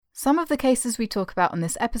Some of the cases we talk about on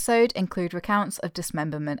this episode include recounts of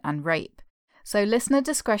dismemberment and rape, so listener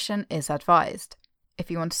discretion is advised.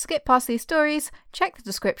 If you want to skip past these stories, check the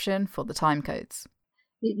description for the timecodes.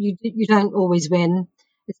 You don't always win.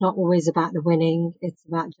 It's not always about the winning. It's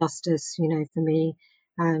about justice, for me,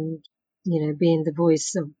 and, being the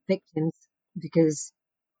voice of victims because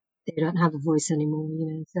they don't have a voice anymore,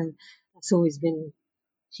 so that's always been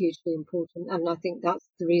hugely important. And I think that's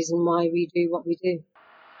the reason why we do what we do.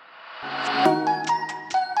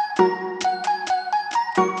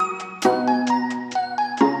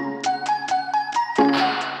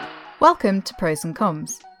 Welcome to Pros and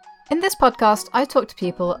Cons. In this podcast, I talk to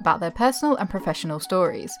people about their personal and professional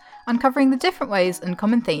stories, uncovering the different ways and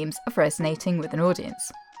common themes of resonating with an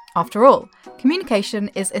audience. After all, communication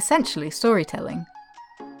is essentially storytelling.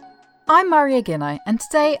 I'm Maria Ginai, and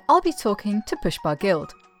today I'll be talking to Pushpa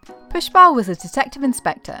Guild. Pushpa was a detective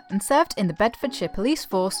inspector and served in the Bedfordshire Police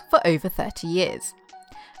Force for over 30 years.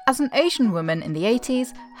 As an Asian woman in the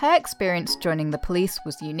 80s, her experience joining the police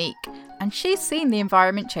was unique, and she's seen the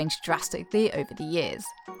environment change drastically over the years.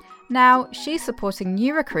 Now, she's supporting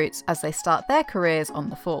new recruits as they start their careers on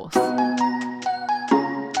the force.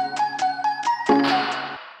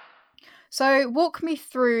 So, walk me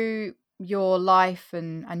through your life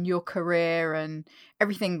and your career and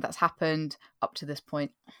everything that's happened up to this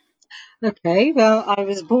point. Okay, well, I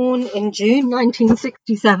was born in June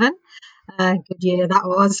 1967. Good year that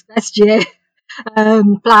was, best year.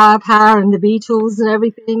 Flower Power and the Beatles and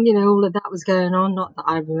everything, all of that was going on. Not that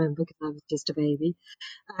I remember because I was just a baby.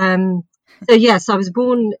 So yes, I was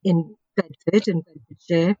born in Bedford, in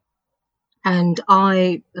Bedfordshire, and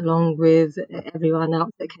I, along with everyone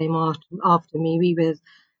else that came after me, we were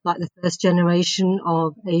like the first generation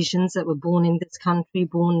of Asians that were born in this country,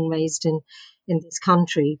 born and raised in this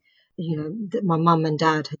country. My mum and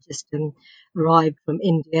dad had just arrived from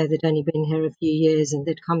India. They'd only been here a few years and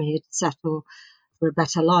they'd come here to settle for a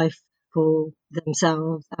better life for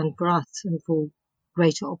themselves and for us and for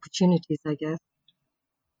greater opportunities, I guess.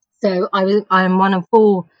 So I am one of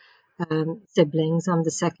four siblings. I'm the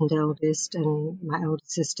second eldest, and my elder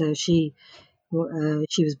sister, she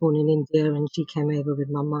was born in India and she came over with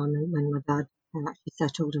my mum and when my dad actually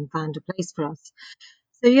settled and found a place for us.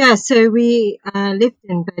 So we lived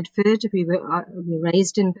in Bedford. We were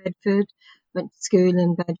raised in Bedford, went to school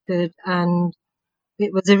in Bedford, and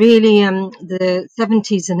it was a really the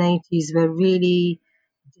 70s and 80s were really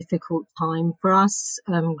difficult time for us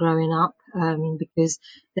growing up because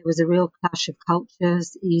there was a real clash of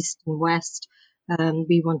cultures, east and west.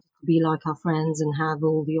 We wanted to be like our friends and have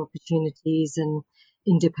all the opportunities and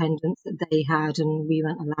independence that they had, and we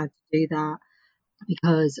weren't allowed to do that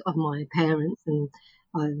because of my parents and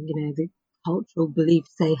the cultural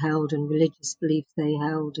beliefs they held and religious beliefs they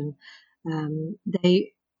held, and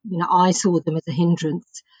I saw them as a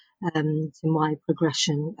hindrance to my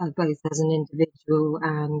progression, both as an individual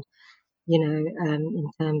and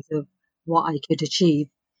in terms of what I could achieve.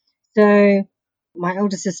 So my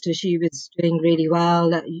older sister, she was doing really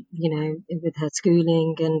well, with her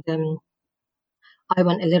schooling, and I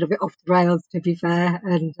went a little bit off the rails, to be fair,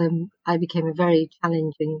 and I became a very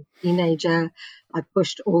challenging teenager. I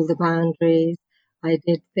pushed all the boundaries. I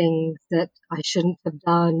did things that I shouldn't have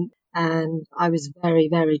done, and I was very,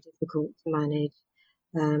 very difficult to manage.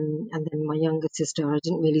 And then my younger sister, I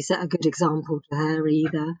didn't really set a good example to her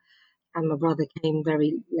either. And my brother came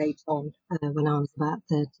very late on when I was about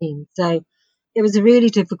 13. So it was a really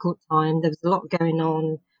difficult time. There was a lot going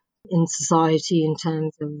on in society in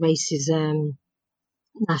terms of racism,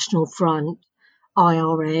 National Front,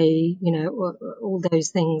 IRA, all those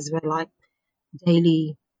things were like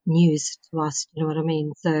daily news to us, you know what I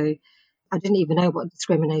mean? So I didn't even know what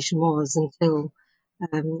discrimination was until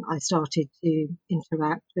I started to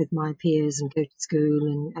interact with my peers and go to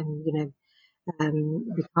school and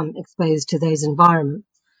become exposed to those environments.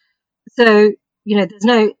 So,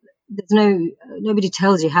 nobody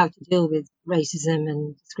tells you how to deal with racism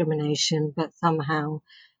and discrimination, but somehow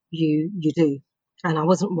you do. And I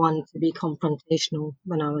wasn't one to be confrontational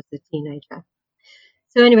when I was a teenager.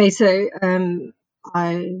 So anyway,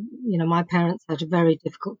 my parents had a very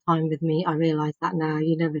difficult time with me. I realise that now.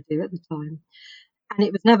 You never do at the time. And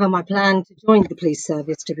it was never my plan to join the police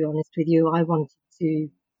service, to be honest with you. I wanted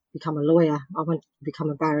to become a lawyer. I wanted to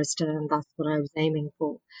become a barrister, and that's what I was aiming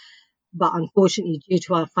for. But unfortunately, due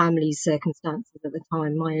to our family's circumstances at the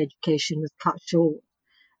time, my education was cut short.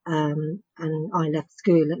 And I left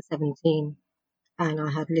school at 17 and I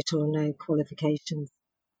had little or no qualifications.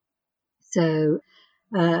 So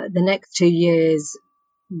the next 2 years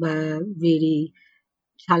were really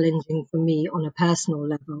challenging for me on a personal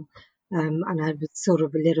level and I was sort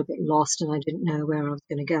of a little bit lost, and I didn't know where I was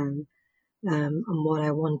going to go, and what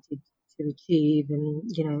I wanted to achieve. And,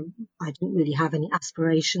 I didn't really have any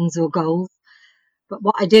aspirations or goals. But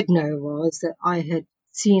what I did know was that I had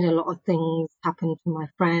seen a lot of things happen to my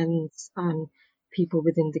friends and people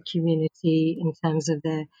within the community in terms of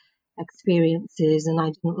their experiences, and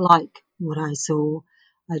I didn't like what I saw.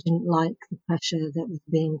 I didn't like the pressure that was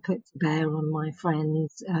being put to bear on my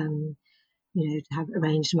friends, to have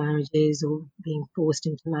arranged marriages or being forced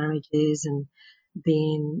into marriages and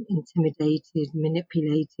being intimidated,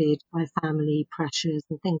 manipulated by family pressures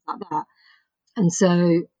and things like that. And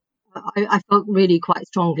so I felt really quite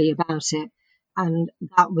strongly about it. And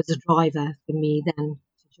that was a driver for me then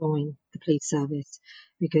to join the police service,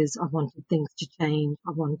 because I wanted things to change.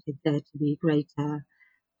 I wanted there to be greater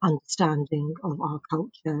understanding of our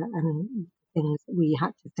culture and things that we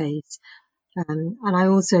had to face. And I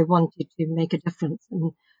also wanted to make a difference.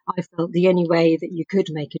 And I felt the only way that you could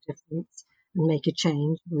make a difference and make a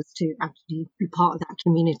change was to actually be part of that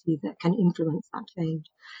community that can influence that change.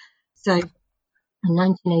 So in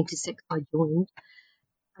 1986, I joined,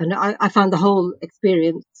 and I found the whole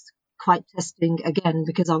experience quite testing again,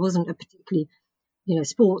 because I wasn't a particularly,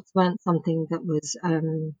 sports weren't something that was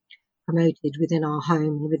promoted within our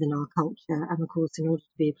home and within our culture. And of course, in order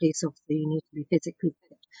to be a police officer, you need to be physically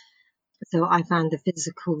fit. So I found the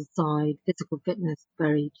physical fitness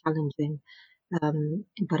very challenging.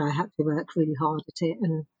 But I had to work really hard at it,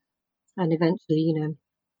 and eventually,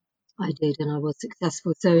 I did, and I was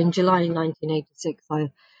successful. So in July 1986,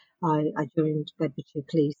 I joined Bedfordshire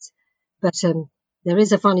Police. But there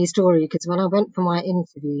is a funny story, because when I went for my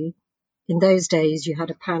interview, in those days you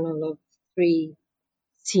had a panel of 3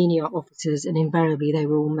 senior officers, and invariably they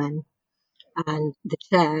were all men. And the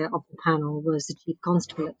chair of the panel was the chief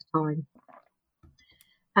constable at the time.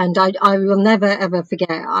 And I will never ever forget.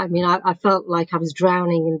 I mean, I felt like I was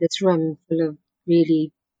drowning in this room full of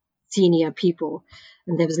really senior people,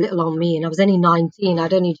 and there was little on me, and I was only 19.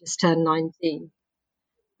 I'd only just turned 19,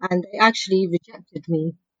 and they actually rejected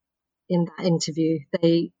me in that interview.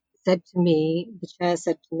 They said to me, the chair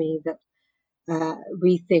said to me that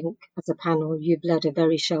we think as a panel you've led a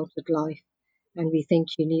very sheltered life, and we think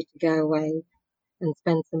you need to go away and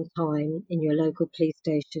spend some time in your local police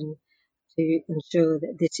station to ensure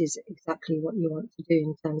that this is exactly what you want to do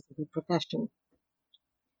in terms of the profession.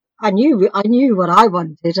 I knew what I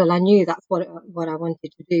wanted, and I knew that's what I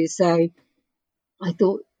wanted to do. So I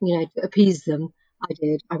thought, to appease them, I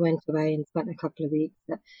did. I went away and spent a couple of weeks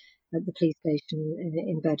at the police station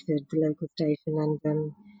in Bedford, the local station,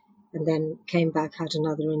 and then came back, had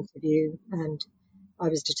another interview, and I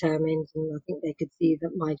was determined, and I think they could see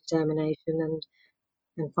that my determination,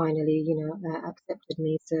 and finally, accepted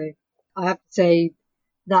me. So I have to say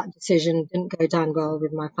that decision didn't go down well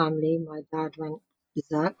with my family. My dad went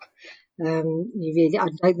berserk. I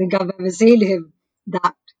don't think I've ever seen him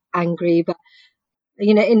that angry, but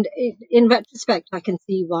in retrospect, I can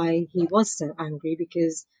see why he was so angry,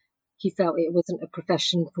 because he felt it wasn't a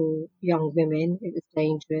profession for young women. It was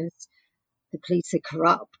dangerous. The police are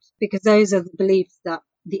corrupt, because those are the beliefs that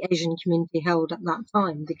the Asian community held at that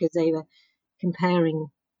time, because they were comparing,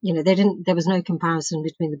 there was no comparison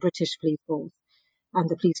between the British police force and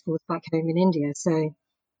the police force back home in India. So,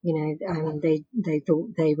 they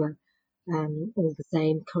thought they were all the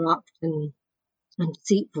same, corrupt and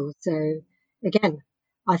deceitful. So again,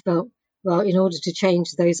 I felt, well, in order to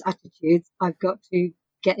change those attitudes, I've got to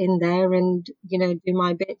get in there and, do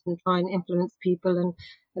my bit and try and influence people and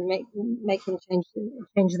make them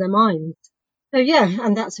change their minds. So yeah,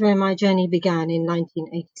 and that's where my journey began in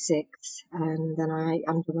 1986. And then I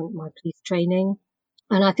underwent my police training.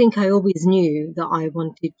 And I think I always knew that I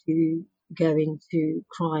wanted to go into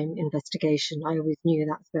crime investigation. I always knew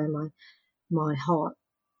that's where my heart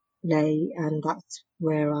lay, and that's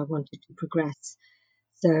where I wanted to progress.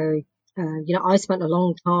 So, I spent a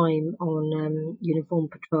long time on uniform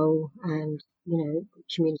patrol and,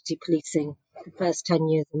 community policing. The first 10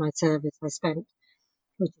 years of my service I spent,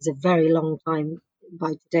 which is a very long time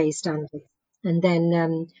by today's standards. And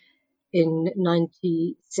then in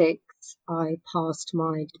 96, I passed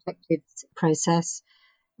my detectives process,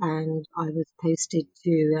 and I was posted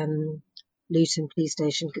to Luton Police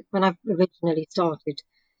Station. When I originally started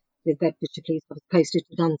with Bedfordshire Police, I was posted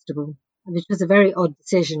to Dunstable, which was a very odd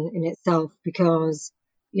decision in itself, because,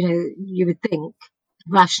 you would think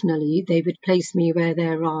rationally they would place me where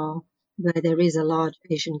there is a large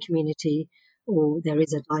Asian community or there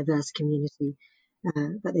is a diverse community,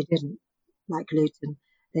 but they didn't. Like Luton,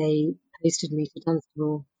 they posted me to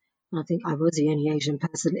Dunstable. I think I was the only Asian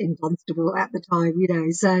person in Dunstable at the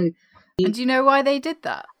time, so. And do you know why they did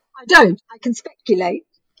that? I don't. I can speculate.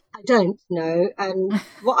 I don't know. And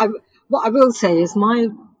what I will say is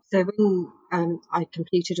so when I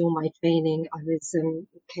completed all my training, I was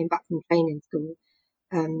came back from training school.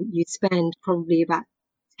 You spend probably about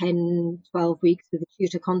 10, 12 weeks with a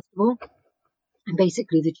tutor constable, and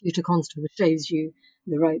basically the tutor constable shows you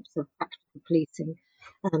the ropes of practical policing,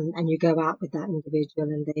 and you go out with that individual,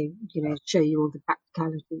 and they show you all the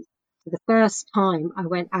practicalities. So the first time I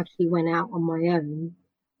actually went out on my own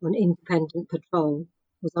on independent patrol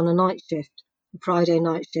was on a night shift, a Friday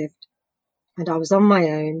night shift, and I was on my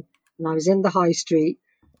own, and I was in the high street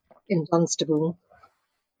in Dunstable,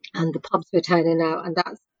 and the pubs were turning out, and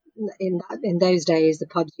in those days the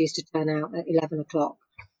pubs used to turn out at 11 o'clock.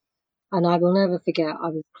 And I will never forget, I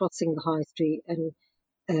was crossing the high street, and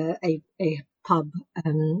a pub,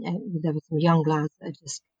 and there were some young lads that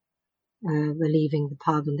just were leaving the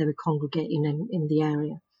pub, and they were congregating in the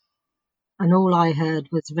area. And all I heard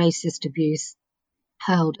was racist abuse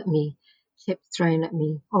hurled at me, chips thrown at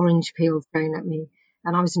me, orange peel thrown at me.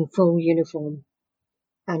 And I was in full uniform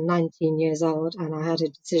and 19 years old, and I had a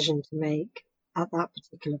decision to make at that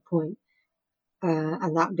particular point.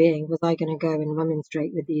 And that being, was I going to go and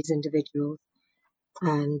remonstrate with these individuals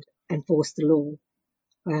and enforce the law,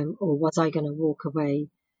 or was I going to walk away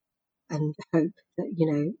and hope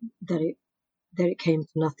that that it came to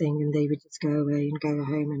nothing, and they would just go away and go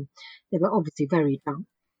home? And they were obviously very drunk.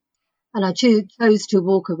 And I chose to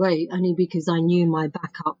walk away only because I knew my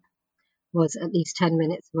backup was at least 10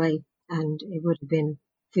 minutes away, and it would have been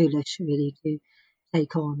foolish really to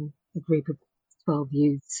take on a group of 12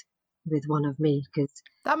 youths with one of me, because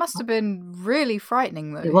that must have been really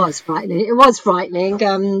frightening, though. It was frightening. It was frightening,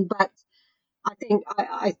 but I think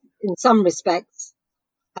I, in some respects,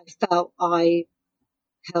 I felt I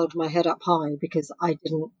held my head up high because I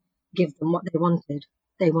didn't give them what they wanted.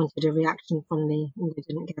 They wanted a reaction from me, and they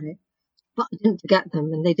didn't get it. But I didn't forget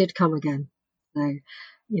them, and they did come again. So,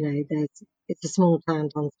 it's a small town,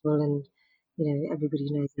 Dunstable, and everybody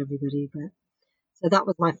knows everybody. But so that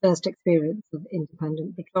was my first experience of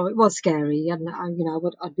independent patrol. It was scary, and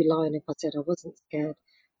I'd be lying if I said I wasn't scared.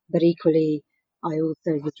 But equally, I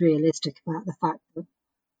also was realistic about the fact that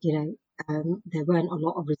there weren't a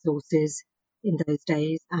lot of resources in those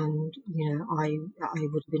days, and I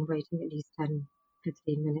would have been waiting at least 10,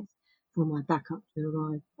 15 minutes for my backup to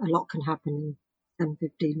arrive. A lot can happen in 10,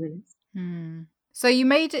 15 minutes. So you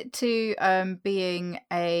made it to being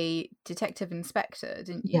a detective inspector,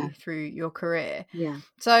 didn't you, through your career? Yeah.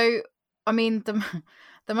 So, I mean,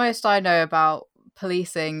 the most I know about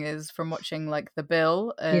policing is from watching like The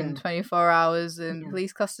Bill and 24 Hours in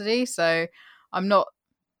Police Custody. So I'm not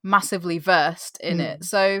massively versed in it.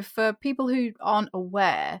 So for people who aren't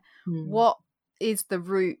aware, what is the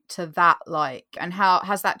route to that like, and how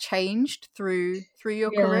has that changed through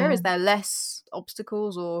your career? Is there less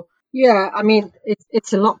obstacles or? Yeah, I mean,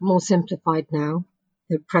 it's a lot more simplified now,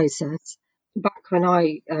 the process. Back when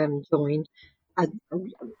I joined, I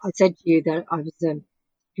said to you that I was a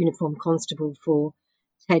uniform constable for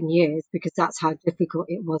 10 years because that's how difficult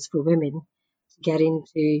it was for women to get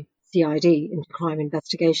into CID, into crime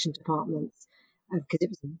investigation departments, because it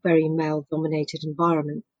was a very male-dominated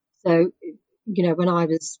environment. So, when I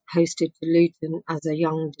was posted to Luton as a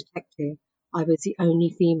young detective, I was the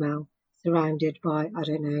only female surrounded by, I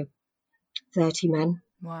don't know, 30 men.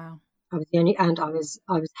 Wow. I was the only, and I was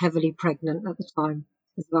heavily pregnant at the time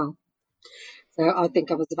as well. So I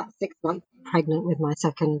think I was about 6 months pregnant with my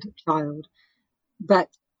second child. But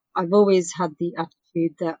I've always had the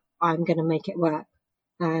attitude that I'm going to make it work,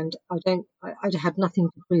 and I had nothing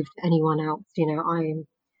to prove to anyone else.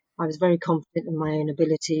 I was very confident in my own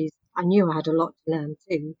abilities. I knew I had a lot to learn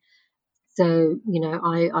too. So,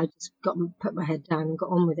 I just put my head down and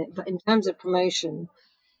got on with it. But in terms of promotion,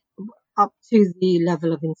 up to the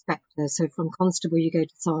level of inspector. So from constable, you go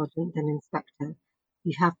to sergeant, then inspector.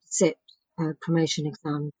 You have to sit promotion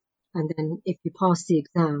exams. And then if you pass the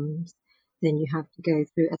exams, then you have to go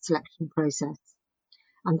through a selection process.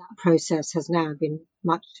 And that process has now been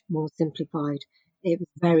much more simplified. It was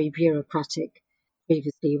very bureaucratic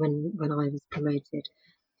previously when I was promoted.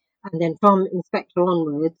 And then from inspector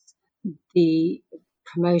onwards, the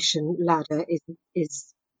promotion ladder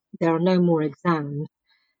is there are no more exams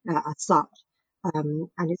as such, and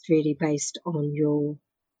it's really based on your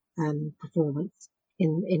performance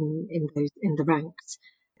in the ranks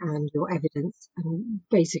and your evidence. And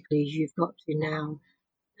basically, you've got to now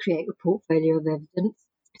create a portfolio of evidence.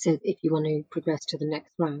 So if you want to progress to the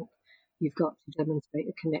next rank, you've got to demonstrate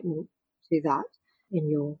a commitment to that in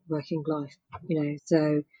your working life.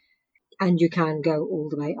 So, and you can go all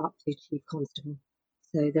the way up to chief constable.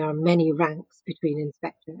 So there are many ranks between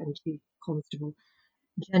inspector and chief constable.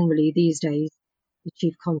 Generally, these days, the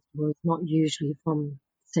chief constable is not usually from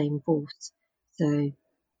the same force. So,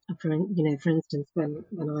 for instance, when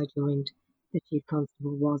I joined, the chief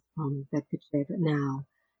constable was from Bedfordshire, but now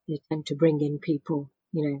they tend to bring in people,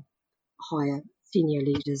 higher senior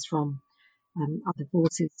leaders from other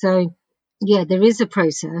forces. So, yeah, there is a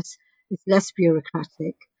process. It's less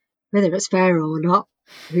bureaucratic. Whether it's fair or not,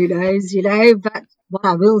 who knows, But what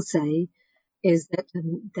I will say is that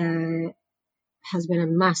there has been a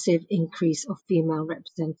massive increase of female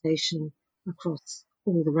representation across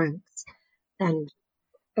all the ranks. And,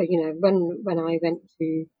 when I went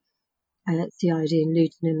to CID in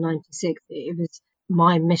Luton in '96, it was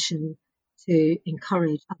my mission to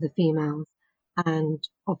encourage other females and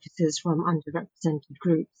officers from underrepresented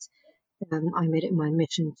groups. I made it my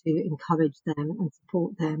mission to encourage them and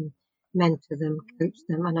support them, mentor them, coach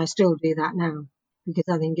them, and I still do that now because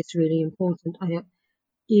I think it's really important.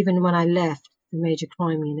 Even when I left the major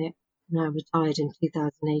crime unit, when I retired in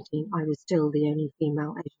 2018, I was still the only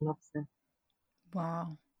female Asian officer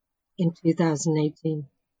Wow. in 2018.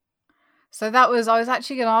 So I was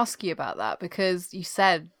actually going to ask you about that because you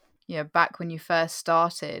said, back when you first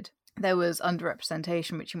started, there was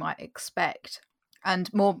underrepresentation, which you might expect,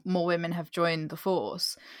 and more women have joined the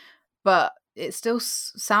force, but it still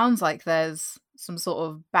sounds like there's some sort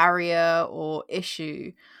of barrier or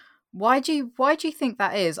issue. Why do you think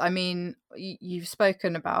that is? I mean, you've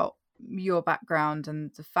spoken about your background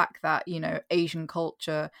and the fact that Asian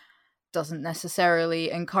culture doesn't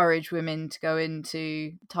necessarily encourage women to go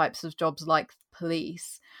into types of jobs like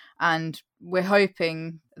police, and we're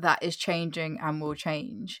hoping that is changing and will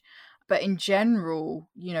change. But in general,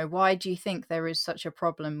 why do you think there is such a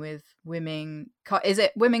problem with women? Is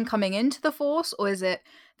it women coming into the force, or is it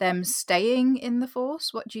them staying in the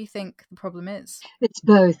force? What do you think the problem is? It's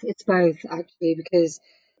both actually, because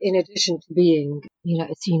in addition to being,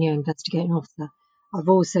 a senior investigating officer, I've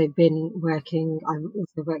also worked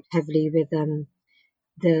heavily with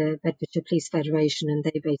the Bedfordshire Police Federation, and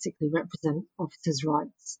they basically represent officers'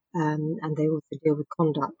 rights, and they also deal with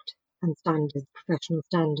conduct and standards, professional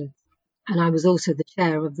standards. And I was also the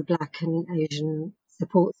chair of the Black and Asian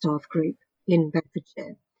support staff group in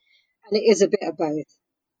Bedfordshire. And it is a bit of both.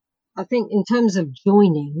 I think in terms of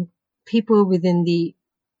joining, people within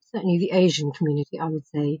certainly the Asian community, I would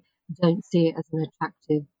say, don't see it as an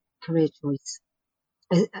attractive career choice.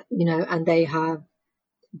 And they have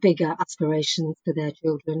bigger aspirations for their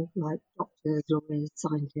children, like doctors, lawyers,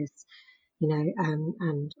 scientists,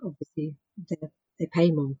 and obviously they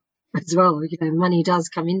pay more as well. Money does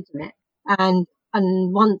come into it. And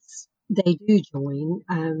once they do join,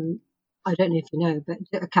 I don't know if you know, but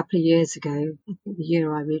a couple of years ago, I think the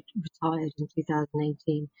year I retired in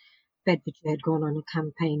 2018, Bedfordshire had gone on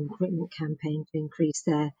a recruitment campaign to increase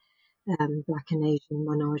their Black and Asian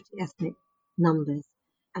minority ethnic numbers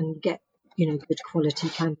and get, good quality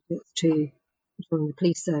candidates to join the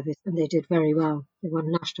police service. And they did very well. They won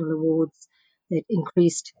national awards. They'd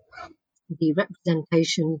increased the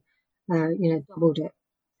representation, doubled it,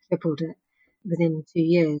 tripled it within 2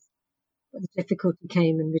 years. But the difficulty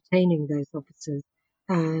came in retaining those officers.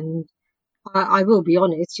 And I will be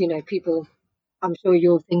honest, people, I'm sure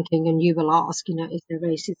you're thinking and you will ask, is there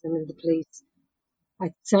racism in the police?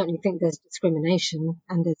 I certainly think there's discrimination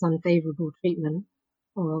and there's unfavourable treatment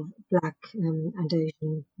of Black and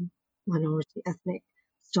Asian minority ethnic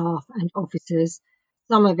staff and officers.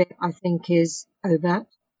 Some of it, I think, is overt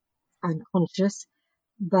and conscious,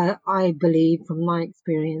 but I believe from my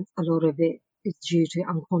experience, a lot of it is due to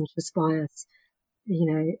unconscious bias,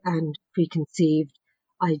 and preconceived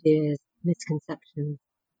ideas, misconceptions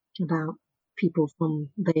about people from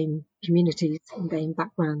BAME communities and BAME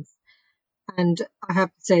backgrounds. And I have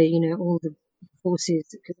to say, all the forces,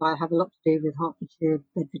 because I have a lot to do with Hertfordshire,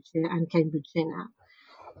 Bedfordshire and Cambridgeshire now,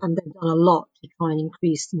 and they've done a lot to try and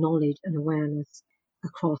increase knowledge and awareness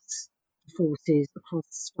across the forces, across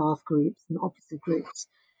staff groups and officer groups.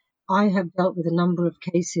 I have dealt with a number of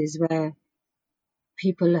cases where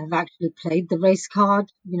people have actually played the race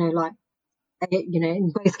card,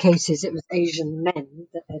 in both cases it was Asian men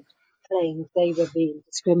that had claimed they were being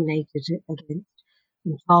discriminated against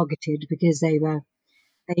and targeted because they were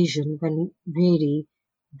Asian, when really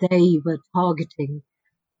they were targeting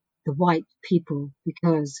the white people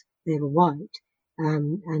because they were white.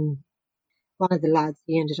 And one of the lads,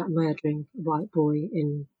 he ended up murdering a white boy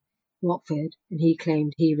in Watford, and he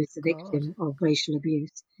claimed he was the victim of racial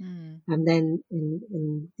abuse. And then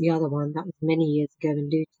in the other one, that was many years ago in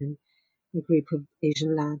Luton, a group of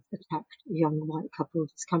Asian lads attacked a young white couple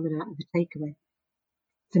just coming out of a takeaway.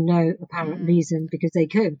 for no apparent reason because they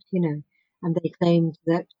could, and they claimed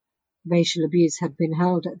that racial abuse had been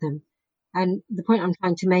hurled at them. And the point I'm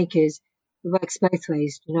trying to make is it works both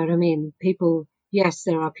ways. Do you know what I mean? People, yes,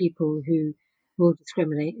 there are people who will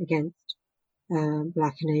discriminate against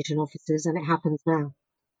black and Asian officers, and it happens now.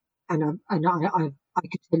 And I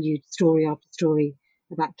could tell you story after story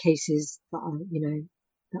about cases that are,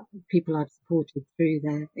 that people I've supported through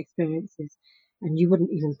their experiences, and you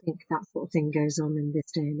wouldn't even think that sort of thing goes on in this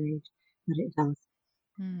day and age, but it does.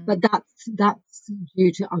 But that's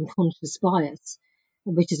due to unconscious bias,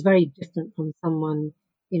 which is very different from someone,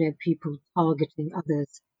 people targeting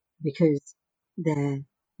others because they're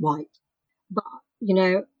white. But,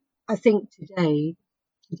 I think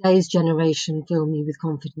today's generation fill me with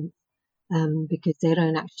confidence because they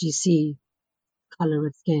don't actually see colour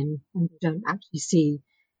of skin and they don't actually see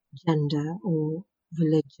gender or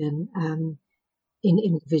religion in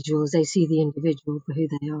individuals. They see the individual for who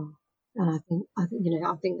they are. And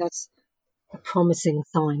I think that's a promising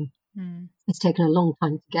sign. It's taken a long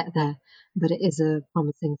time to get there, but it is a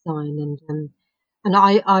promising sign. And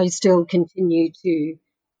I still continue to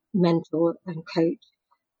mentor and coach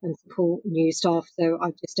and support new staff. So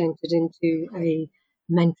I've just entered into a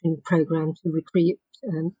mentoring program to recruit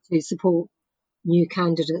to support new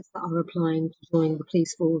candidates that are applying to join the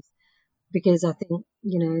police force because I think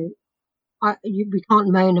we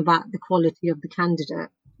can't moan about the quality of the candidate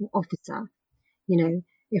officer,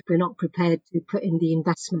 if we're not prepared to put in the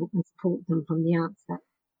investment and support them from the outset.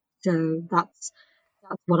 So that's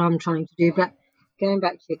what I'm trying to do. But going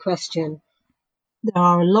back to your question, there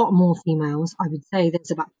are a lot more females. I would say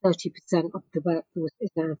there's about 30% of the workforce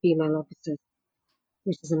is now female officers,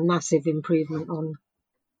 which is a massive improvement on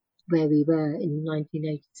where we were in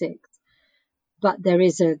 1986. But there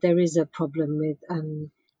is a problem with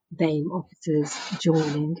BAME officers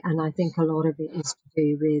joining, and I think a lot of it is to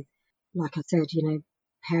do with, like I said,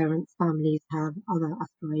 parents, families have other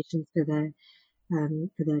aspirations for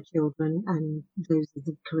their children, and those are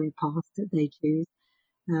the career paths that they choose.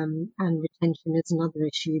 And retention is another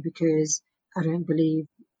issue because I don't believe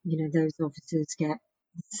those officers get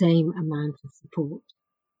the same amount of support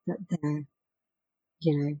that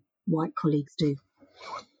their white colleagues do.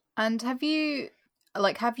 And have you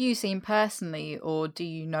seen personally, or do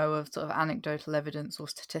you know of sort of anecdotal evidence or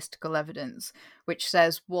statistical evidence which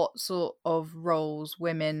says what sort of roles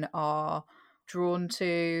women are drawn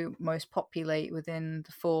to, most populate within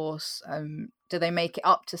the force? Do they make it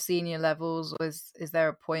up to senior levels, or is there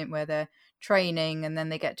a point where they're training and then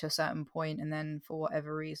they get to a certain point and then for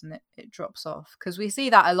whatever reason it drops off? Because we see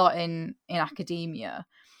that a lot in academia.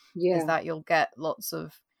 Is that you'll get lots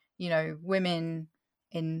of women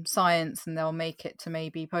in science and they'll make it to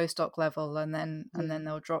maybe postdoc level and then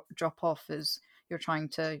they'll drop off as you're trying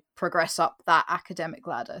to progress up that academic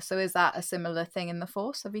ladder. So is that a similar thing in the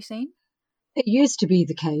force? Have you seen? It used to be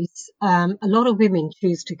the case. A lot of women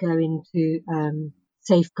choose to go into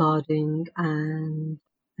safeguarding and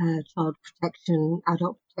child protection,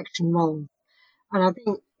 adult protection roles. And I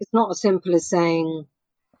think it's not as simple as saying,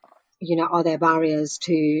 are there barriers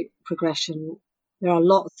to progression? There are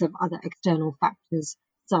lots of other external factors,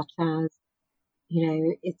 such as,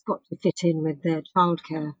 it's got to fit in with their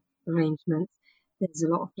childcare arrangements. There's a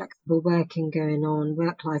lot of flexible working going on,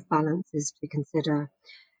 work-life balances to consider.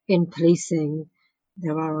 In policing,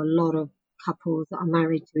 there are a lot of couples that are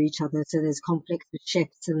married to each other, so there's conflicts with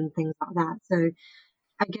shifts and things like that. So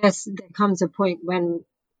I guess there comes a point when,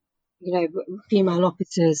 female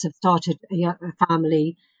officers have started a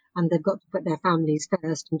family and they've got to put their families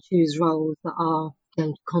first and choose roles that are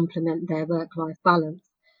going to complement their work-life balance.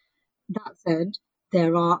 That said,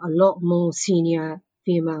 there are a lot more senior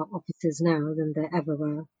female officers now than there ever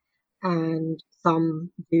were. And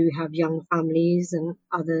some do have young families and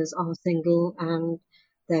others are single and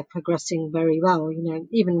they're progressing very well.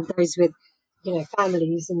 Even those with,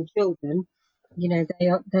 families and children,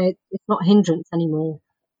 it's not a hindrance anymore.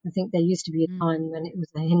 I think there used to be a time when it was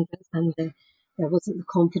a hindrance and there wasn't the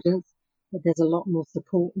confidence, but there's a lot more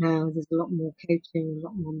support now. There's a lot more coaching, a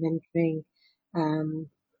lot more mentoring.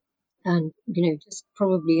 And, just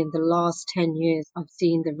probably in the last 10 years, I've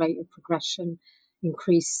seen the rate of progression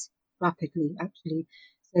increase rapidly, actually.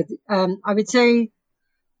 So I would say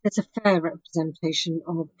there's a fair representation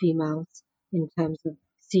of females in terms of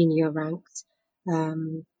senior ranks,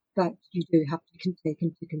 but you do have to take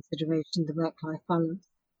into consideration the work-life balance.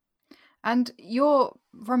 And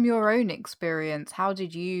from your own experience, how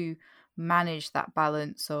did you manage that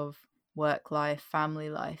balance of work life, family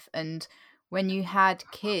life? And when you had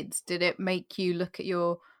kids, did it make you look at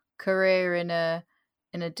your career in a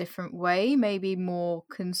in a different way, maybe more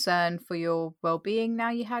concern for your well-being now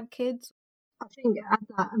you had kids? I think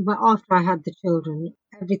but after I had the children,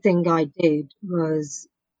 everything I did was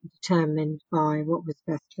determined by what was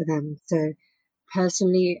best for them. So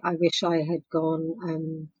personally, I wish I had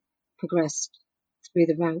progressed through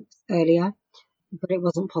the ranks earlier, but it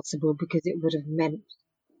wasn't possible because it would have meant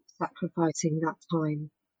sacrificing that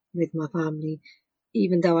time with my family.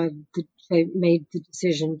 Even though made the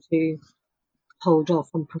decision to hold off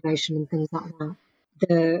on promotion and things like that,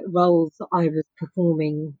 the roles that I was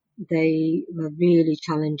performing, they were really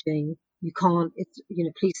challenging. You can't,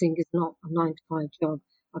 policing is not a 9 to 5 job.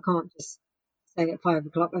 I can't just say at 5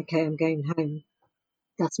 o'clock, okay, I'm going home.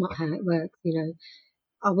 That's not how it works.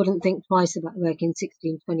 I wouldn't think twice about working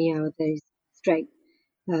 16, 20-hour days straight,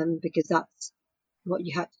 because that's what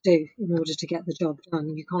you had to do in order to get the job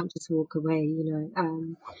done. You can't just walk away.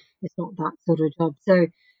 It's not that sort of job. So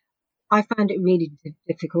I found it really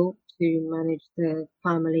difficult to manage the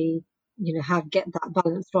family, get that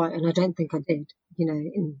balance right. And I don't think I did,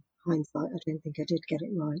 in hindsight, I don't think I did get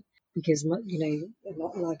it right because, like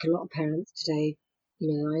a lot of parents today, I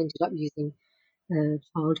ended up using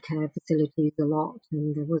childcare facilities a lot,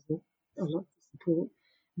 and there wasn't a lot of support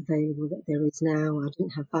available that there is now. I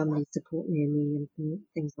didn't have family support near me and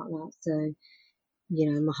things like that. So,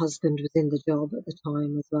 my husband was in the job at the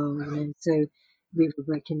time as well, so we were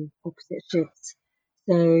working opposite shifts.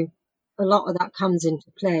 So a lot of that comes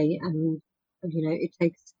into play, and it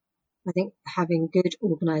takes, I think, having good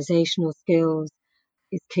organisational skills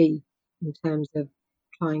is key in terms of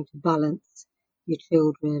trying to balance your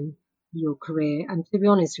children, your career. And to be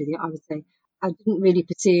honest with you, I would say I didn't really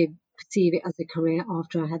perceive it as a career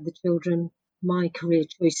after I had the children. My career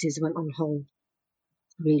choices went on hold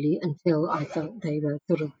really until I felt they were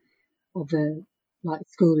sort of a like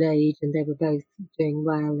school age and they were both doing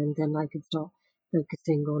well, and then I could start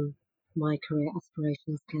focusing on my career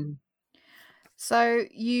aspirations again. So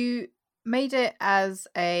you made it as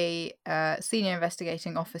a senior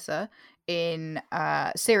investigating officer in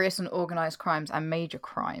serious and organised crimes and major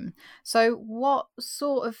crime. So what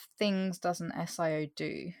sort of things does an SIO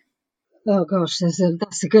do? Oh gosh,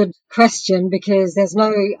 that's a good question because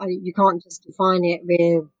you can't just define it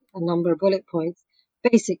with a number of bullet points.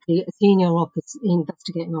 Basically, a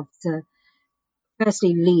investigating officer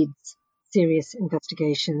firstly leads serious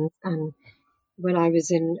investigations, and when I was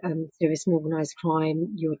in serious and organised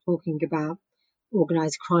crime, you were talking about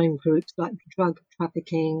organised crime groups like drug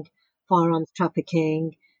trafficking, firearms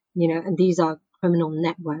trafficking, and these are criminal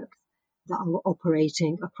networks that are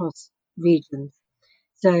operating across regions.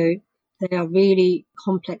 So they are really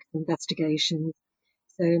complex investigations.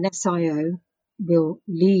 So an SIO will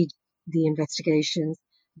lead the investigations,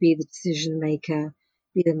 be the decision maker,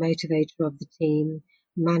 be the motivator of the team,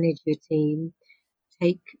 manage your team,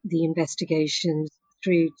 take the investigations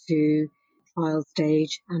through to trial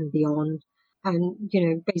stage and beyond. And,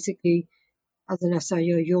 basically, as an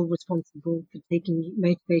SIO, you're responsible for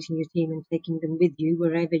motivating your team and taking them with you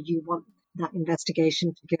wherever you want that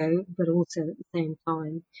investigation to go, but also at the same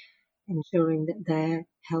time ensuring that their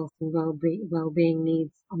health and well-being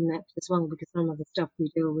needs are met as well, because some of the stuff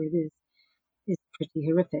we deal with is pretty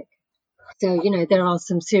horrific. So, there are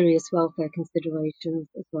some serious welfare considerations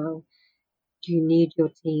as well. You need your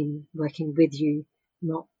team working with you,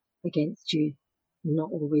 not against you, not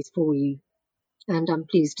always for you. And I'm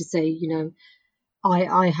pleased to say,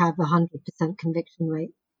 I have 100% conviction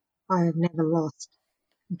rate. I have never lost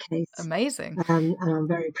a case. Amazing. And I'm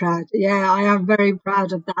very proud. Yeah, I am very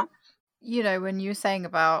proud of that. When you were saying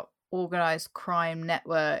about organised crime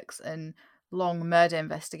networks and long murder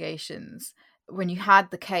investigations, when you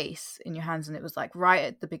had the case in your hands and it was like right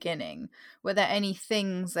at the beginning, were there any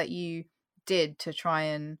things that you did to try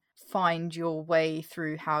and find your way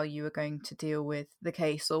through how you were going to deal with the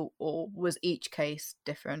case, or was each case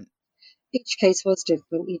different? Each case was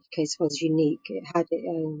different. Each case was unique. It had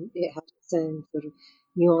its own sort of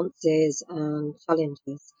nuances and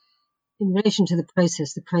challenges. In relation to the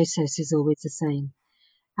process is always the same.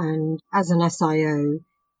 And as an SIO,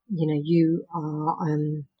 you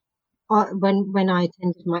are when I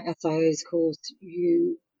attended my SIO's course,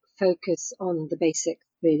 you focus on the basics.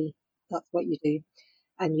 Really, that's what you do,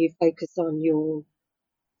 and you focus on your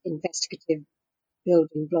investigative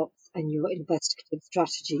building blocks and your investigative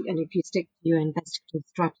strategy. And if you stick to your investigative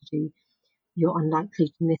strategy, you're unlikely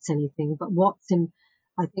to miss anything. But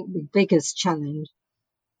I think the biggest challenge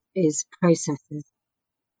is processes.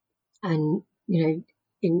 And,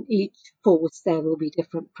 in each force, there will be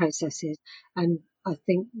different processes. And I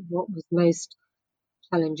think what was most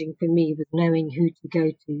challenging for me was knowing who to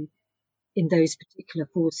go to in those particular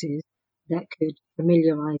forces that could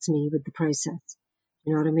familiarise me with the process.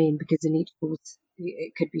 You know what I mean? Because in each course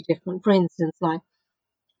it could be different. For instance, like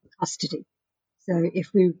custody. So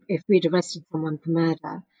if we'd arrested someone for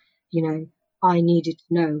murder, you know, I needed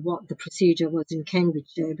to know what the procedure was in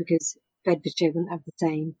Cambridgeshire because Bedfordshire wouldn't have the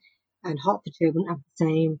same and Hertfordshire wouldn't have the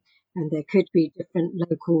same, and there could be different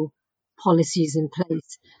local policies in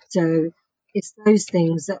place. So it's those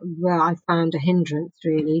things that where I found a hindrance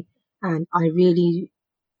really, and I really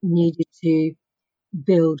needed to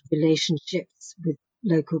build relationships with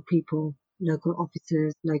local people, local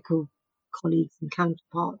officers, local colleagues and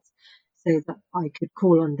counterparts so that I could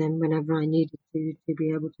call on them whenever I needed to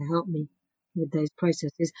be able to help me with those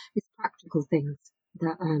processes. It's practical things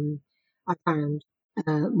that I found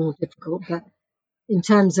more difficult, but in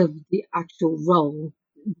terms of the actual role,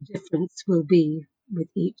 the difference will be with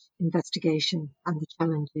each investigation and the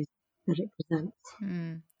challenges that it presents.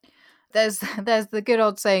 Mm. There's the good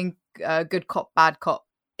old saying, "Good cop, bad cop."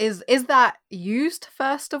 Is that used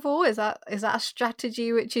first of all? Is that a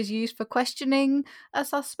strategy which is used for questioning a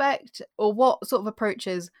suspect, or what sort of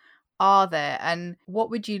approaches are there, and what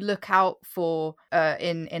would you look out for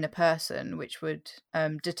in a person which would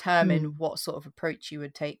determine what sort of approach you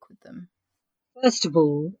would take with them? First of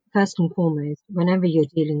all, first and foremost, whenever you're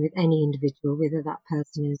dealing with any individual, whether that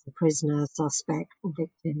person is a prisoner, suspect, or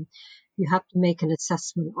victim, you have to make an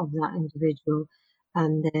assessment of that individual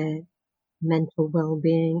and their mental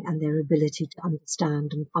well-being and their ability to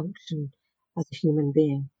understand and function as a human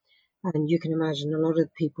being. And you can imagine a lot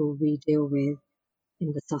of people we deal with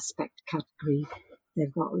in the suspect category,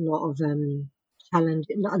 they've got a lot of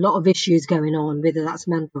a lot of issues going on, whether that's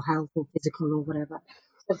mental health or physical or whatever.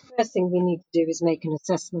 So the first thing we need to do is make an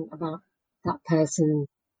assessment about that person's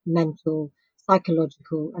mental,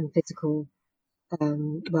 psychological, and physical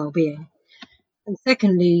well-being. And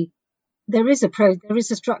secondly, there is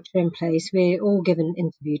a structure in place. We're all given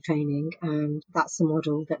interview training, and that's the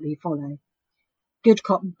model that we follow. Good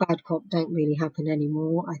cop, bad cop don't really happen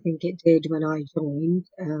anymore. I think it did when I joined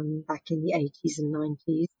back in the 80s and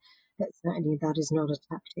 90s, but certainly that is not a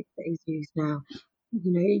tactic that is used now.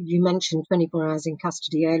 You know, you mentioned 24 hours in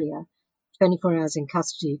custody earlier. 24 hours in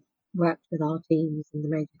custody worked with our teams in the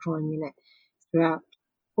major crime unit throughout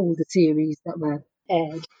all the series that were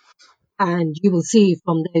aired. And you will see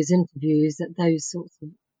from those interviews that those sorts of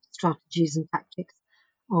strategies and tactics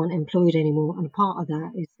aren't employed anymore. And part of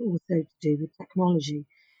that is also to do with technology,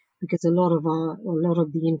 because a lot of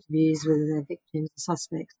the interviews, whether they're victims or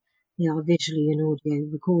suspects, they are visually and audio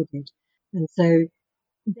recorded. And so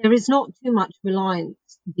there is not too much reliance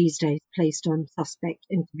these days placed on suspect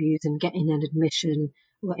interviews and getting an admission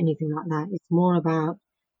or anything like that. It's more about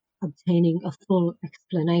obtaining a full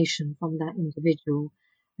explanation from that individual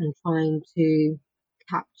and trying to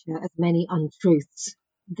capture as many untruths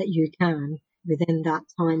that you can within that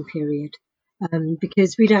time period.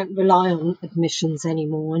 Because we don't rely on admissions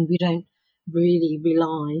anymore, and we don't really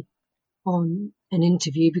rely on an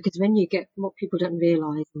interview, because when you get, what people don't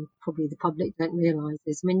realise, and probably the public don't realise,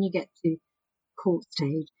 is when you get to court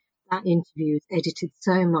stage, that interview is edited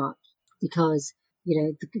so much because, you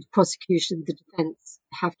know, the prosecution, the defence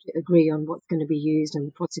have to agree on what's going to be used, and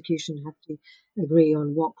the prosecution have to agree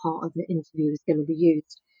on what part of the interview is going to be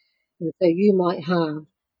used. And so you might have,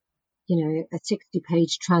 you know, a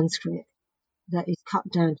 60-page transcript that is cut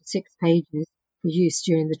down to 6 pages for use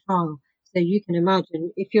during the trial. So you can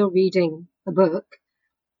imagine if you're reading a book,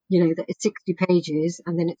 you know, that is 60 pages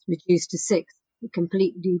and then it's reduced to 6, it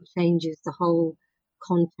completely changes the whole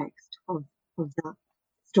context of that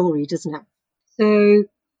story, doesn't it? So,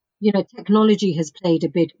 you know, technology has played a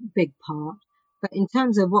big part. But in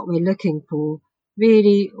terms of what we're looking for,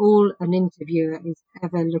 really all an interviewer is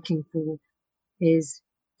ever looking for is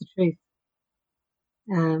the truth.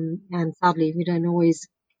 And sadly, we don't always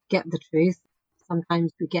get the truth.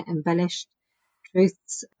 Sometimes we get embellished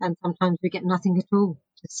truths, and sometimes we get nothing at all,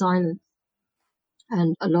 just silence.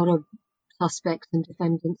 And a lot of suspects and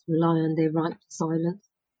defendants rely on their right to silence,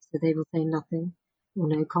 so they will say nothing or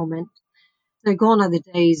no comment. So gone are the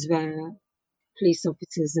days where police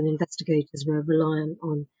officers and investigators were reliant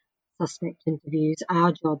on suspect interviews.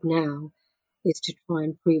 Our job now is to try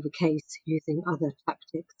and prove a case using other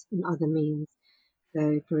tactics and other means.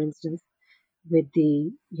 So, for instance, with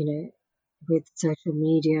with social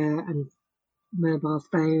media and mobile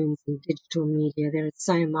phones and digital media, there is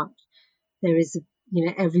so much. There is,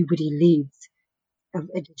 everybody leaves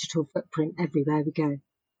a digital footprint everywhere we go.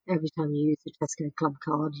 Every time you use a Tesco Club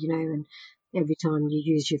card, and every time you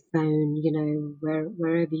use your phone,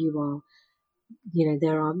 wherever you are,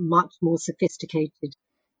 there are much more sophisticated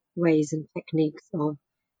ways and techniques of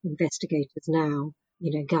investigators now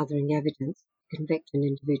gathering evidence to convict an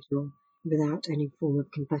individual without any form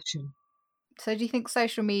of confession. So do you think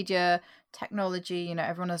social media technology,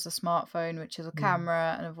 everyone has a smartphone, which is a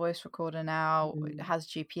camera and a voice recorder now, it has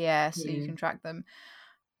GPS, so you can track them.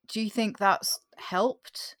 Do you think that's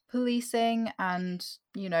helped policing and,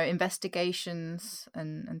 investigations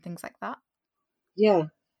and things like that? Yeah,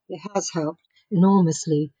 it has helped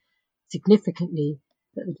enormously, significantly.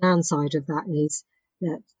 But the downside of that is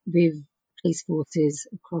that with police forces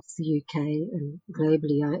across the UK and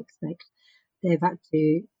globally, I expect, they've had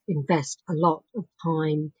to invest a lot of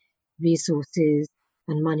time, resources,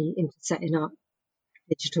 and money into setting up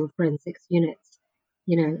digital forensics units,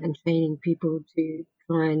 and training people to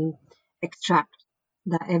try and extract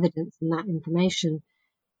that evidence and that information.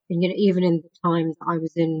 And even in the time that I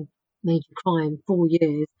was in major crime, 4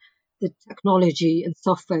 years, the technology and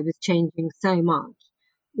software was changing so much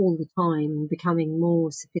all the time, becoming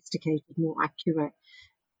more sophisticated, more accurate.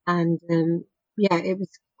 And it was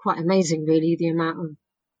quite amazing, really, the amount of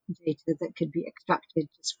data that could be extracted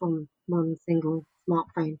just from one single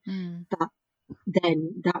smartphone. But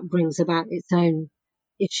then that brings about its own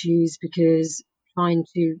issues, because trying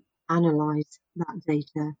to analyze that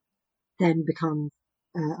data then becomes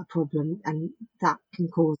a problem, and that can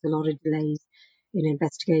cause a lot of delays in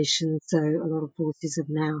investigations. So a lot of forces have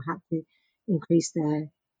now had to increase their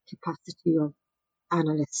capacity of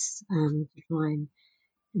analysts to try and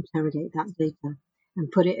interrogate that data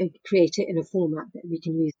and create it in a format that we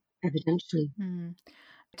can use evidentially.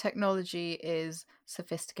 Technology is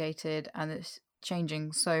sophisticated and it's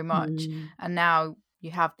changing so much, and now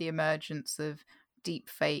you have the emergence of deep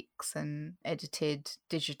fakes and edited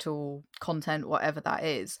digital content, whatever that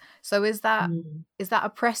is. So is that a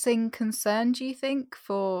pressing concern, do you think,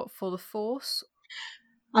 for the force?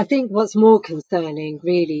 I think what's more concerning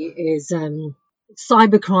really is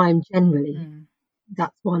cybercrime generally.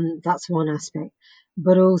 That's one aspect,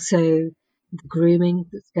 but also the grooming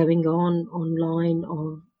that's going on online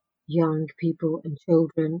of young people and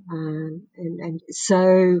children, and it's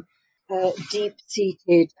so deep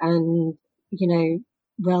seated and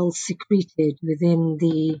well secreted within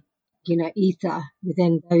the ether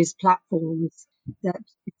within those platforms that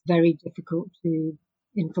it's very difficult to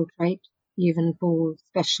infiltrate, even for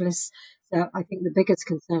specialists. So I think the biggest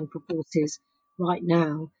concern for forces right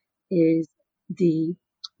now is the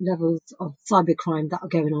levels of cybercrime that are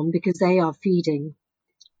going on, because they are feeding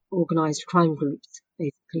organised crime groups,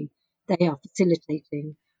 basically. They are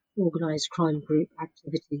facilitating organised crime group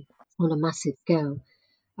activity on a massive scale.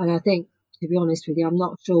 And I think, to be honest with you, I'm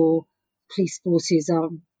not sure police forces are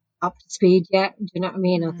up to speed yet. Do you know what I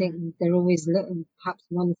mean? I think they're always perhaps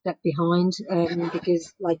one step behind,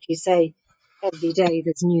 because, like you say, every day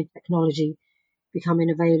there's new technology becoming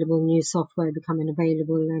available, new software becoming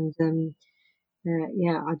available, and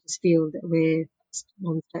I just feel that we're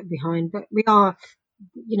one step behind. But we are,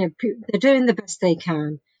 they're doing the best they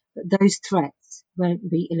can, but those threats won't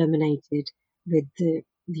be eliminated with the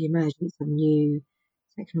emergence of new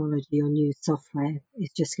technology or new software.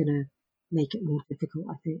 It's just going to make it more difficult,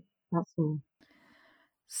 I think. That's all.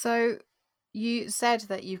 So you said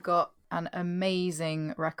that you've got an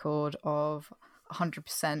amazing record of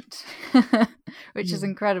 100%, which is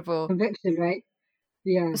incredible. Conviction rate.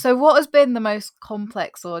 Yeah. So what has been the most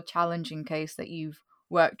complex or challenging case that you've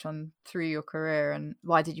worked on through your career, and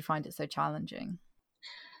why did you find it so challenging?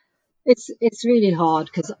 It's really hard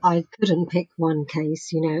because I couldn't pick one case.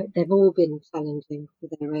 They've all been challenging for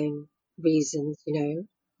their own reasons.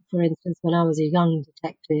 For instance, when I was a young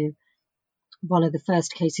detective, one of the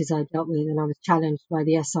first cases I dealt with, and I was challenged by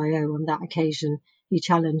the SIO on that occasion. He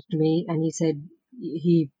challenged me and he said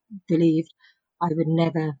he believed I would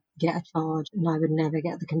never get a charge and I would never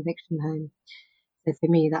get the conviction home. So for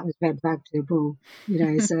me, that was red rag to a bull,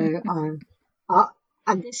 So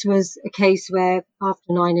and this was a case where after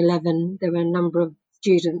 9/11, there were a number of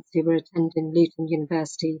students who were attending Luton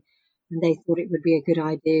University, and they thought it would be a good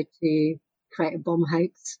idea to create a bomb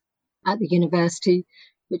hoax at the university,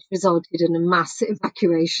 which resulted in a mass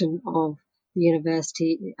evacuation of the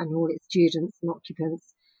university and all its students and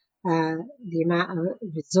occupants. The amount of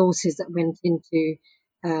resources that went into,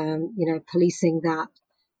 policing that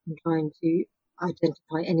and trying to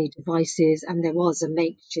identify any devices, and there was a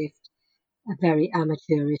very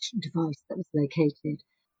amateurish device that was located.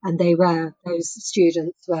 And those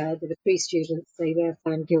students there were 3 students, they were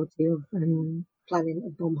found guilty of planning a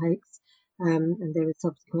bomb hoax, and they were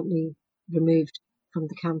subsequently removed from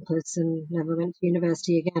the campus and never went to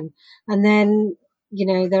university again. And then,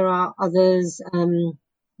 there are others.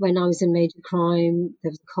 When I was in major crime, there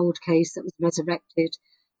was a cold case that was resurrected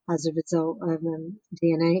as a result of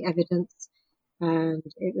DNA evidence. and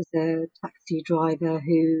it was a taxi driver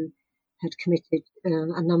who had committed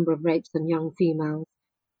a number of rapes on young females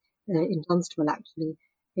in Dunstable, actually,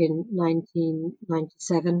 in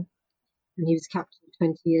 1997, and he was captured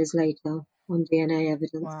 20 years later on DNA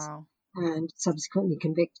evidence Wow. and subsequently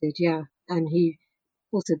convicted. Yeah, and he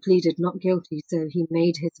also pleaded not guilty, so he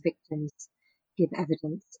made his victims give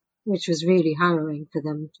evidence, which was really harrowing for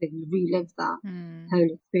them to relive that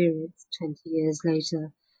whole experience 20 years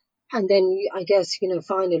later. And then I guess,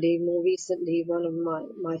 finally, more recently, one of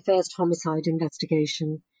my first homicide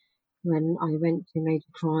investigation when I went to Major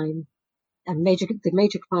Crime and the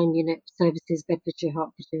Major Crime Unit services Bedfordshire,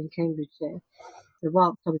 Hertfordshire and Cambridgeshire. So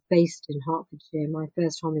whilst I was based in Hertfordshire, my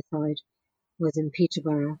first homicide was in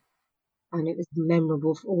Peterborough, and it was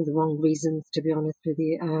memorable for all the wrong reasons, to be honest with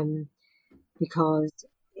you, because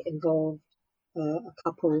it involved a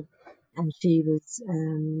couple, and she was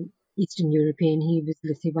Eastern European, he was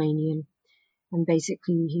Lithuanian, and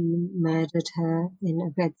basically he murdered her in a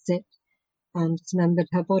bedsit and dismembered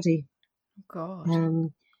her body. God.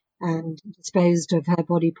 And disposed of her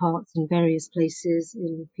body parts in various places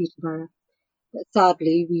in Peterborough. But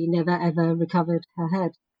sadly, we never ever recovered her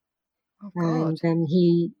head. Oh, And God. then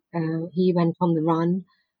he went on the run,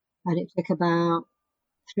 and it took about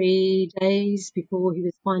 3 days before he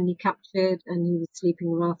was finally captured, and he was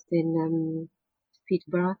sleeping rough in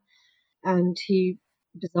Peterborough. And he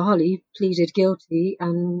bizarrely pleaded guilty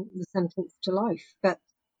and was sentenced to life. But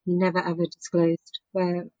he never ever disclosed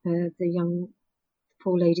where the young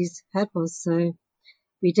poor lady's head was. So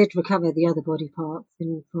we did recover the other body parts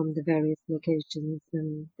from the various locations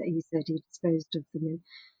that he said he disposed of them in.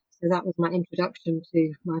 So that was my introduction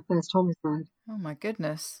to my first homicide. Oh, my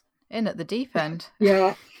goodness. In at the deep end.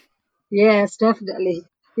 Yeah, yes, definitely.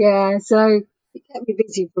 Yeah, so it kept me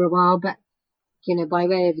busy for a while, but by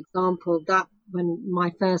way of example, that when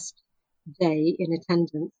my first day in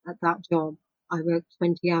attendance at that job, I worked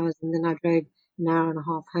 20 hours and then I drove an hour and a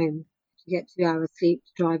half home to get 2 hours sleep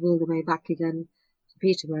to drive all the way back again to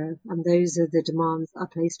Peterborough. And those are the demands that are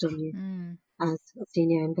placed on you as a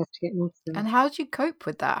senior investigating officer. And how do you cope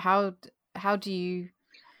with that? How do you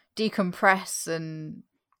decompress and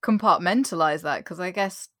compartmentalize that? Because I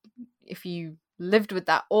guess if you lived with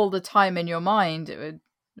that all the time in your mind, it would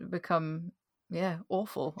become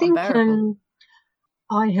awful, I think unbearable.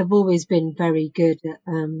 I have always been very good at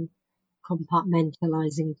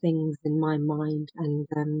compartmentalizing things in my mind,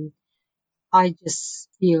 and I just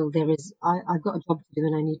feel I've got a job to do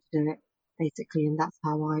and I need to do it basically, and that's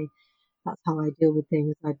how I deal with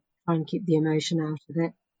things. I try and keep the emotion out of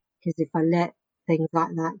it, because if I let things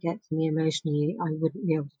like that get to me emotionally, I wouldn't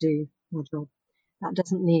be able to do my job. That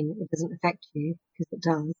doesn't mean it doesn't affect you, because it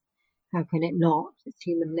does. How can it not? It's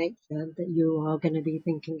human nature that you are going to be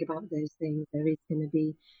thinking about those things. There is going to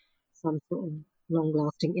be some sort of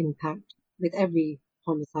long-lasting impact with every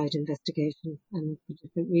homicide investigation, and for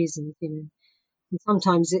different reasons. And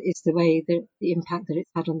sometimes it's the way that the impact that it's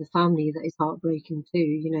had on the family that is heartbreaking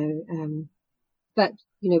too. But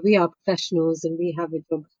we are professionals and we have a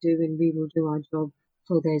job to do, and we will do our job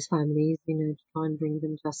for those families, to try and bring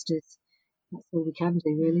them justice. That's all we can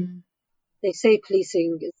do, really. They say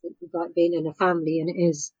policing is like being in a family, and it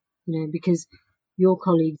is, because your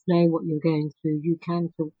colleagues know what you're going through. You can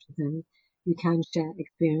talk to them, you can share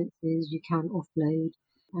experiences, you can offload,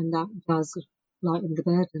 and that does lighten the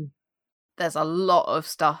burden. There's a lot of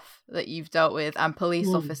stuff that you've dealt with and police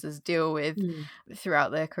officers deal with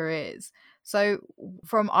throughout their careers. So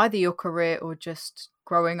from either your career or just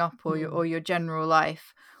growing up or your general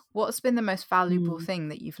life, what's been the most valuable thing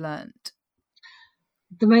that you've learned?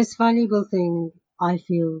 The most valuable thing I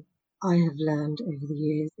feel I have learned over the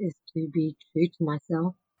years is to be true to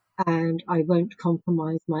myself, and I won't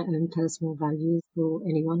compromise my own personal values for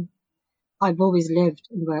anyone. I've always lived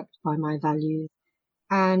and worked by my values,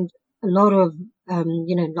 and a lot of,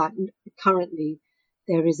 like currently,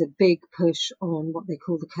 there is a big push on what they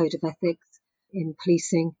call the code of ethics in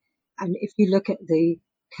policing. And if you look at the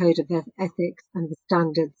code of ethics and the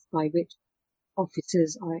standards by which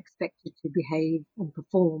officers are expected to behave and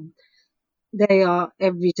perform, they are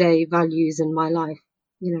everyday values in my life,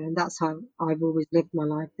 and that's how I've always lived my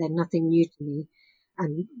life. They're nothing new to me,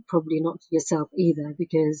 and probably not to yourself either,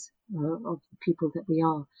 because of the people that we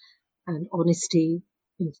are. And honesty,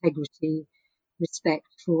 integrity, respect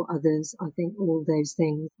for others, I think all those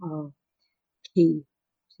things are key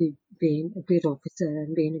to being a good officer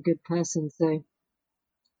and being a good person. So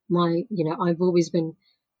I've always been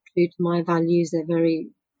true to my values. They're very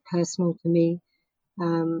personal to me.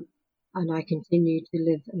 And I continue to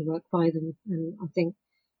live and work by them. And I think,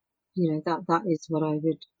 that is what I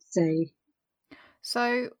would say.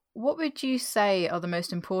 So what would you say are the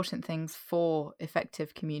most important things for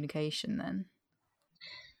effective communication then?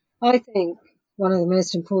 I think one of the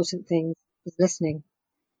most important things is listening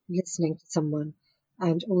to someone,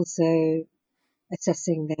 and also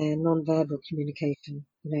assessing their non-verbal communication,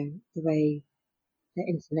 the way their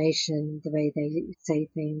intonation, the way they say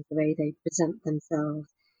things, the way they present themselves,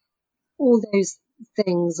 all those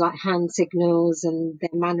things like hand signals and their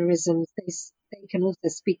mannerisms, they can also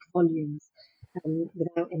speak volumes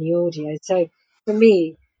without any audio. So for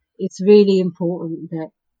me, it's really important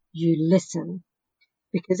that you listen,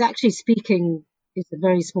 because actually speaking is a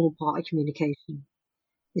very small part of communication.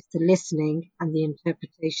 It's the listening and the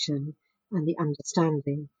interpretation and the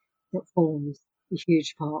understanding that forms a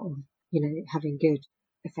huge part of, having good,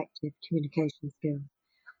 effective communication skills.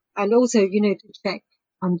 And also, to check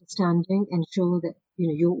understanding, ensure that,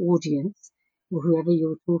 your audience or whoever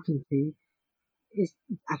you're talking to is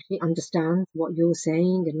actually understands what you're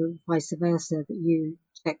saying, and vice versa, that you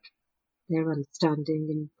check their understanding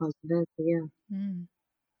and vice versa. Yeah. Mm.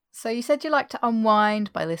 So you said you like to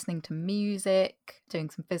unwind by listening to music, doing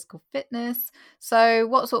some physical fitness. So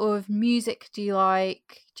what sort of music do you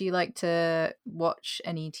like? Do you like to watch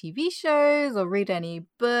any TV shows or read any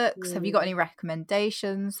books? Have you got any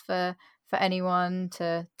recommendations for anyone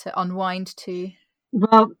to unwind to?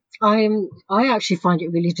 Well, I actually find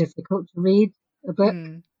it really difficult to read a book.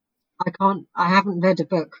 Mm. I haven't read a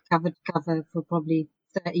book cover to cover for probably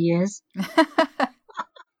 30 years.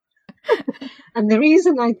 And the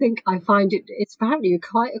reason I think I find it's apparently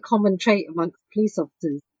quite a common trait amongst police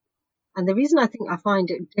officers. And the reason I think I find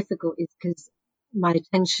it difficult is because my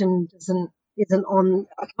attention isn't on,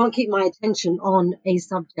 I can't keep my attention on a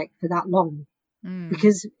subject for that long. Mm.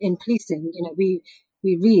 Because in policing, we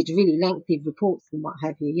read really lengthy reports and what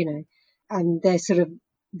have you, and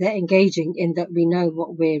they're engaging in that we know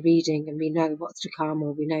what we're reading and we know what's to come,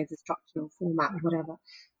 or we know the structural format or whatever.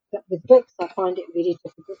 But with books, I find it really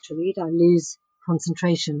difficult to read. I lose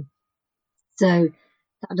concentration. So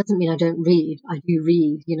that doesn't mean I don't read. I do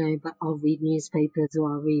read, but I'll read newspapers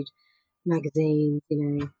or I'll read magazines,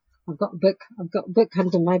 I've got a book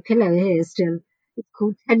under my pillow here still. It's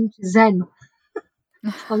called 10 to Zen.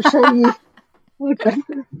 I'll show you.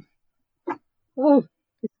 Oh,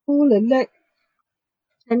 it's fallen, look.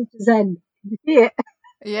 10 to Zen. Can you see it?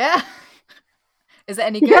 Yeah. Is it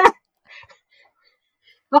any good? Yeah.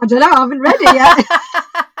 I don't know, I haven't read it yet.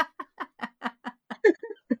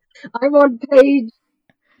 I'm on page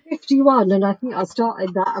 51, and I think I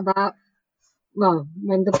started that about,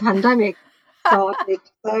 when the pandemic started,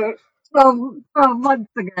 so 12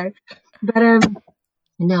 months ago. But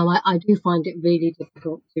no, I do find it really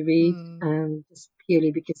difficult to read, just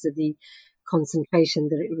purely because of the concentration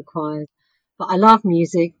that it requires. But I love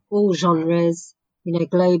music, all genres,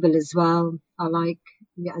 global as well. I like,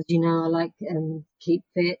 as you know, I like keep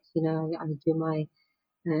fit. I do my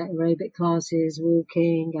aerobic classes,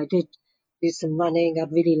 walking. I did do some running.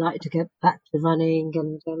 I'd really like to get back to running,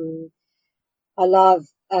 and I love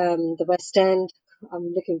the West End.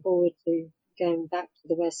 I'm looking forward to going back to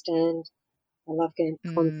the West End. I love going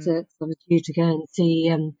to concerts. I was due to go and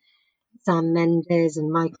see Sam Mendes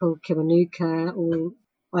and Michael Kiwanuka or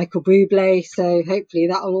Michael Bublé. So hopefully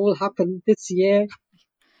that'll all happen this year.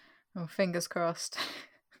 Oh, fingers crossed.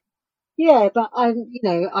 Yeah, but I've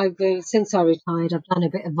since I retired, I've done a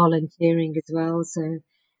bit of volunteering as well. So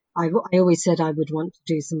I always said I would want to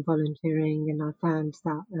do some volunteering, and I found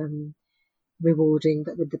that rewarding.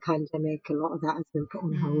 But with the pandemic, a lot of that has been put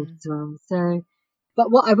on hold as well. So,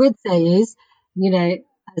 but what I would say is,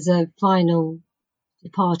 as a final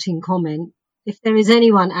departing comment, if there is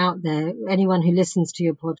anyone out there, anyone who listens to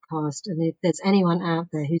your podcast, and if there's anyone out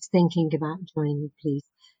there who's thinking about joining the police,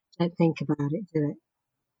 don't think about it, do it.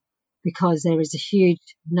 Because there is a huge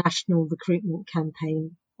national recruitment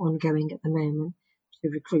campaign ongoing at the moment to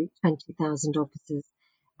recruit 20,000 officers,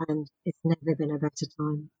 and it's never been a better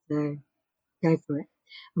time. So go for it.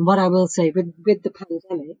 And what I will say, with the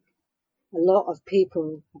pandemic, a lot of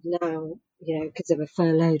people have now, because they were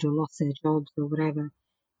furloughed or lost their jobs or whatever,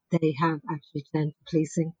 they have actually turned to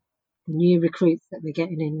policing. The new recruits that we're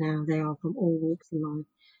getting in now, they are from all walks of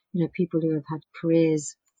life. People who have had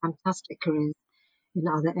careers, fantastic careers in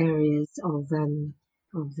other areas of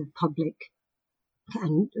the public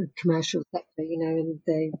and commercial sector, and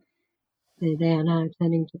they are now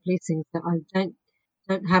turning to policing. So I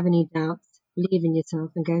don't have any doubts. Believe in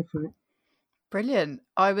yourself and go for it. Brilliant.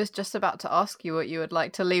 I was just about to ask you what you would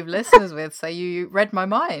like to leave listeners with, so you read my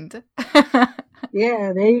mind.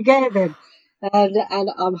 Yeah, there you go then. And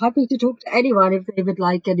I'm happy to talk to anyone if they would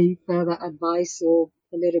like any further advice or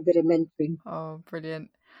a little bit of mentoring. Oh, brilliant.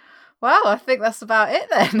 Well, I think that's about it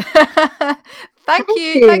then. Thank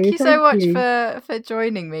you so much for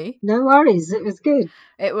joining me. No worries, it was good.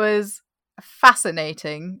 It was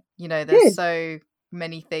fascinating. There's so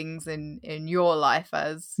many things in your life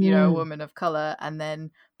as, a woman of colour, and then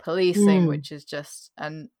policing, which is just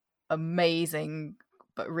an amazing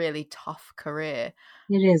but really tough career.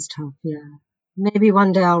 It is tough, yeah. Maybe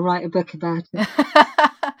one day I'll write a book about it.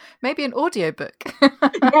 Maybe an audiobook.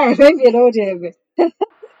 Yeah, maybe an audiobook.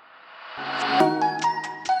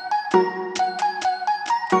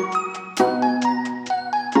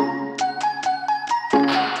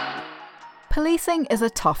 Policing is a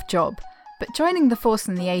tough job, but joining the force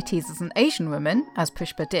in the 80s as an Asian woman, as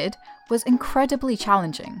Pushpa did, was incredibly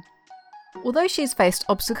challenging. Although she's faced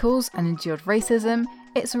obstacles and endured racism,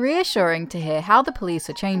 it's reassuring to hear how the police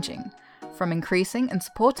are changing, from increasing and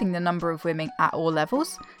supporting the number of women at all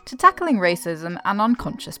levels to tackling racism and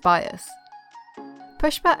unconscious bias.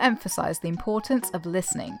 Pushpa emphasised the importance of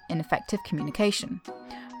listening in effective communication,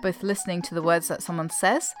 both listening to the words that someone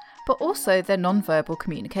says, but also their non-verbal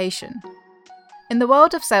communication. In the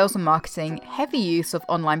world of sales and marketing, heavy use of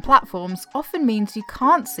online platforms often means you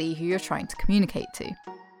can't see who you're trying to communicate to.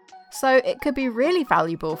 So it could be really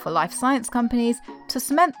valuable for life science companies to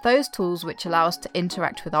cement those tools which allow us to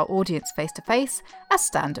interact with our audience face-to-face as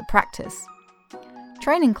standard practice.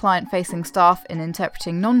 Training client-facing staff in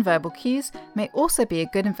interpreting non-verbal cues may also be a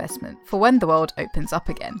good investment for when the world opens up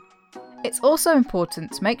again. It's also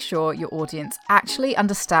important to make sure your audience actually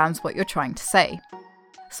understands what you're trying to say.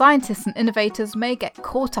 Scientists and innovators may get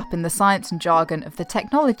caught up in the science and jargon of the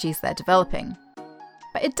technologies they're developing.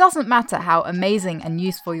 But it doesn't matter how amazing and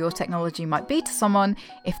useful your technology might be to someone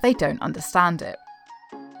if they don't understand it.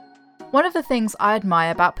 One of the things I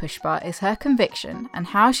admire about Pushpa is her conviction and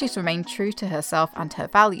how she's remained true to herself and her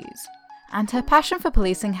values. And her passion for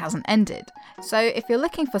policing hasn't ended, so if you're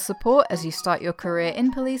looking for support as you start your career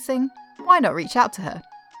in policing, why not reach out to her?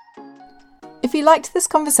 If you liked this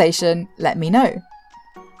conversation, let me know.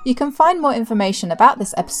 You can find more information about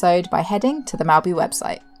this episode by heading to the Malby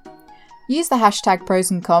website. Use the hashtag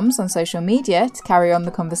ProsAndComs on social media to carry on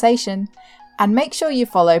the conversation, and make sure you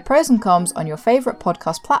follow Pros and Coms on your favourite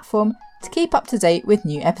podcast platform to keep up to date with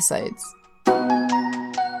new episodes.